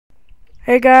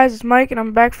Hey guys, it's Mike and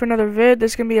I'm back for another vid.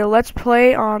 This is gonna be a let's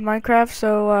play on Minecraft,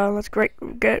 so let's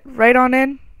get right on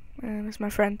in. And this is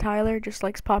my friend Tyler, just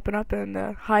likes popping up and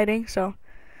hiding, so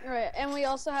Right, and we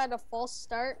also had a false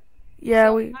start. yeah,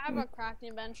 So I have a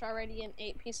crafting bench already and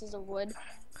 8 pieces of wood.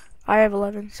 I have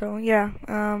 11, so yeah.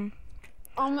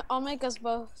 I'll make us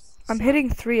both I'm some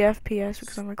hitting 3 FPS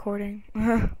because I'm recording.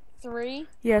 3.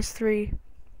 Yes, 3.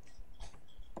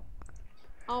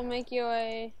 I'll make you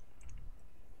a.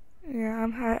 Yeah,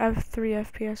 I have 3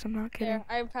 FPS, I'm not kidding.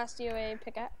 There, I passed you a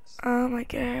pickaxe. Oh my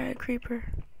god, creeper.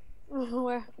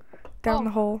 Where? Down Oh, the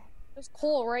hole. there's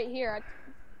coal right here.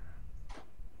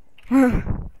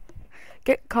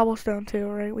 Get cobblestone too,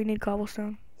 right? We need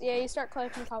cobblestone. Yeah, you start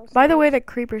collecting cobblestone. By the way, that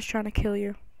creeper's trying to kill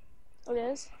you. It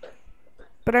is?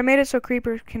 But I made it so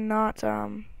creepers cannot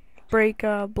break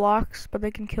blocks, but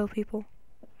they can kill people.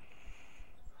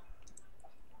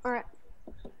 Alright.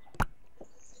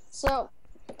 So,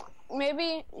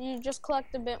 maybe you just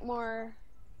collect a bit more.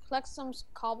 Collect some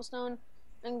cobblestone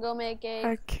and go make a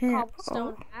I can't.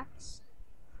 cobblestone axe.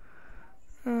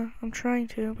 I'm trying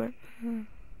to, but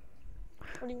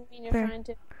What do you mean you're there. trying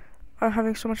to? I'm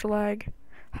having so much lag.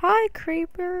 Hi,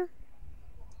 creeper.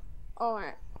 Oh,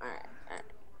 alright.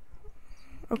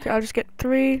 Okay, I'll just get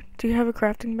 3. Do you have a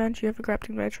crafting bench? You have a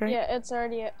crafting bench, right? Yeah,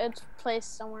 it's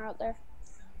placed somewhere out there.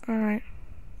 All right.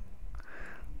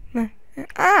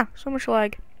 Ah, so much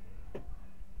lag.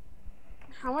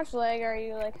 How much lag are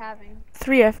you like having?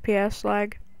 3 FPS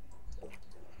lag.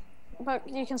 But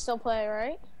you can still play,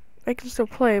 right? I can still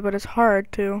play, but it's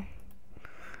hard to.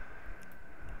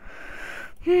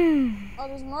 Oh,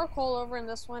 there's more coal over in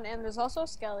this one, and there's also a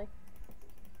skelly.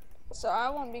 So I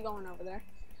won't be going over there.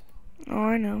 Oh,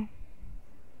 I know.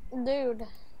 Dude.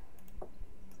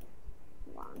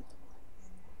 Come on.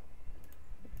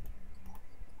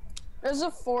 There's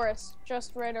a forest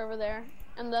just right over there,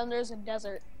 and then there's a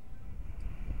desert.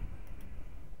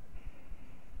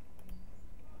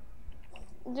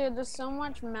 Dude, there's so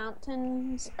much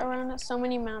mountains around us, so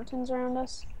many mountains around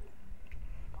us.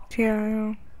 Yeah, I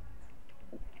know.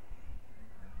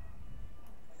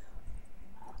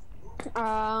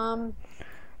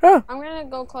 Oh. I'm gonna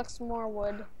go collect some more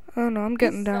wood. Oh no, I'm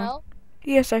getting down. Fell?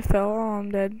 Yes, I fell. Oh,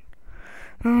 I'm dead.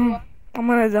 Oh, What? I'm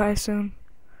gonna die soon.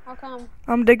 How come?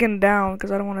 I'm digging down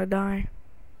because I don't want to die.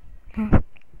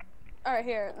 Alright,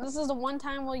 here. This is the one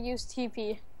time we'll use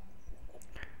TP.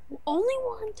 Only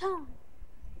one time.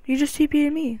 You just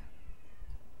TP'd me.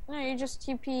 No, you just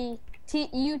you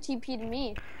TP'd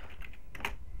me.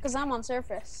 Because I'm on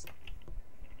surface.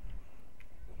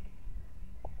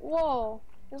 Whoa.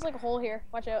 There's like a hole here.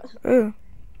 Watch out. Oh.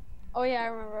 Oh yeah, I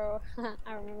remember.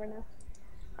 I remember now.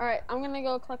 Alright, I'm gonna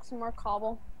go collect some more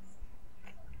cobble.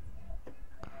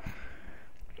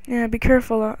 Yeah, be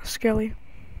careful, Skelly.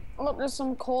 Look, there's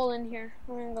some coal in here.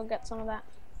 I'm gonna go get some of that.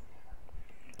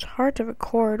 It's hard to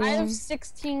record. I have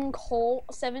 17 coal,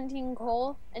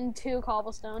 and 2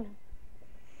 cobblestone.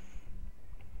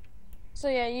 So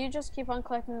yeah, you just keep on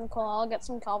collecting the coal. I'll get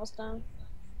some cobblestone.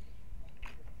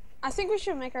 I think we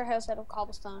should make our house out of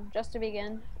cobblestone, just to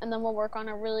begin. And then we'll work on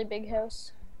a really big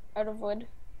house out of wood.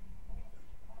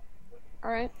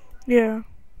 Alright? Yeah.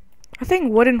 I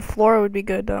think wooden floor would be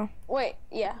good, though. Wait,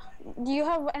 yeah. Do you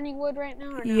have any wood right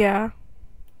now, or no? Yeah.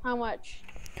 How much?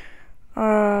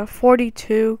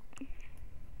 42.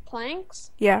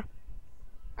 Planks? Yeah.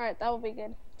 Alright, that will be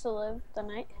good to live the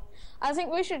night. I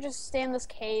think we should just stay in this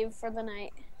cave for the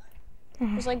night.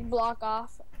 Just like block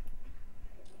off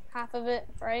half of it,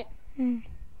 right?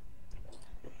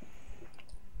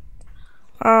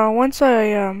 Once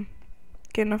I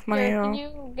get enough money, Here, can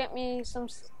you get me some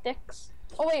sticks?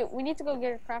 Oh wait, we need to go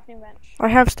get a crafting bench. I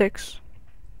have sticks.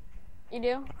 You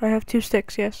do? I have 2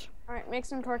 sticks, yes. Alright, make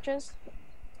some torches.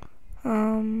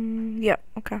 Yeah,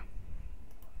 okay.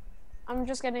 I'm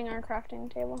just getting our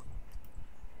crafting table.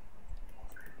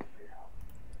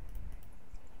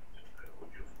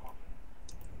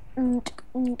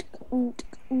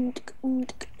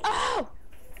 Oh!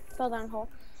 Fell down a hole.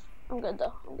 I'm good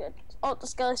though, I'm good. Oh, the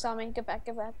skelly saw me. Get back.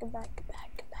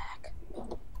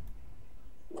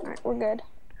 Alright, we're good.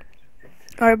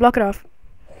 Alright, block it off.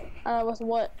 With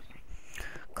what?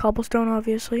 Cobblestone,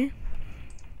 obviously.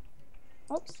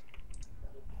 Oops.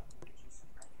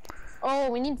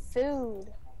 Oh, we need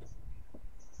food.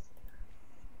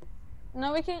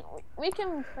 No, we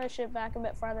can push it back a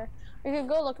bit farther. We could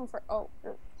go looking for, oh,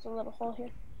 there's a little hole here.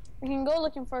 We can go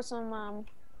looking for some,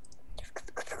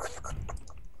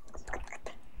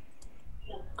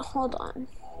 hold on.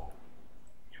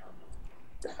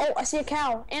 Oh, I see a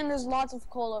cow, and there's lots of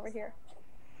coal over here.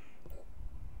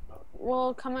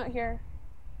 We'll come out here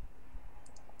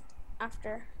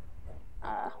after.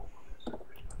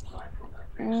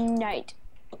 Night.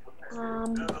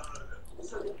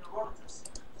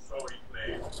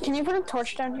 Can you put a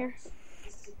torch down here?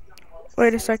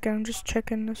 Wait a second, I'm just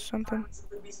checking this something.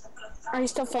 Are you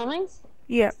still filming?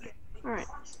 Yeah. Alright.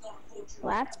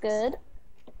 Well, that's good.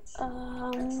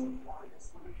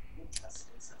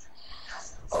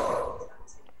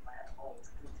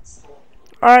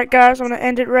 Alright guys, I'm gonna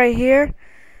end it right here.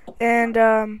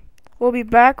 And we'll be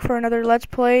back for another Let's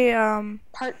Play.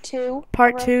 Part 2.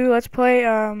 Part 2, Let's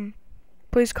Play.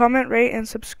 Please comment, rate, and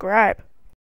subscribe.